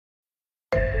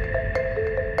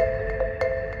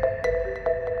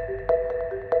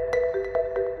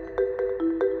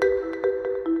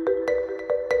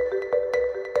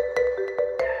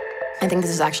think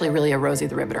this is actually really a Rosie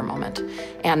the Riveter moment,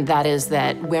 and that is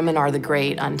that women are the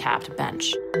great untapped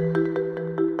bench.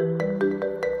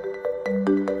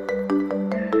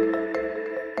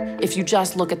 If you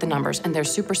just look at the numbers, and they're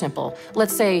super simple,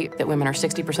 let's say that women are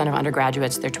 60% of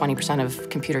undergraduates, they're 20% of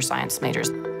computer science majors.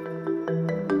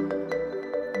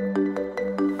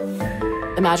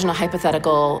 Imagine a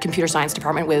hypothetical computer science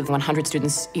department with 100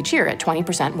 students each year. At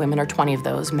 20%, women are 20 of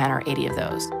those, men are 80 of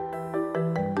those.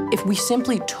 If we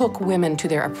simply took women to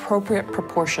their appropriate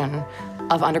proportion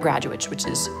of undergraduates, which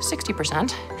is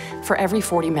 60%, for every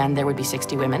 40 men, there would be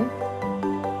 60 women.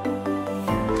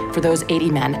 For those 80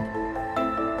 men,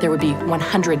 there would be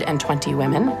 120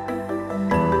 women.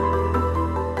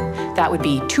 That would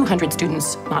be 200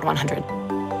 students, not 100.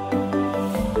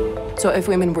 So if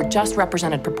women were just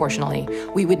represented proportionally,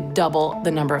 we would double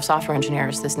the number of software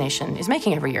engineers this nation is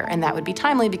making every year, and that would be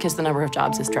timely because the number of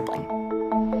jobs is tripling.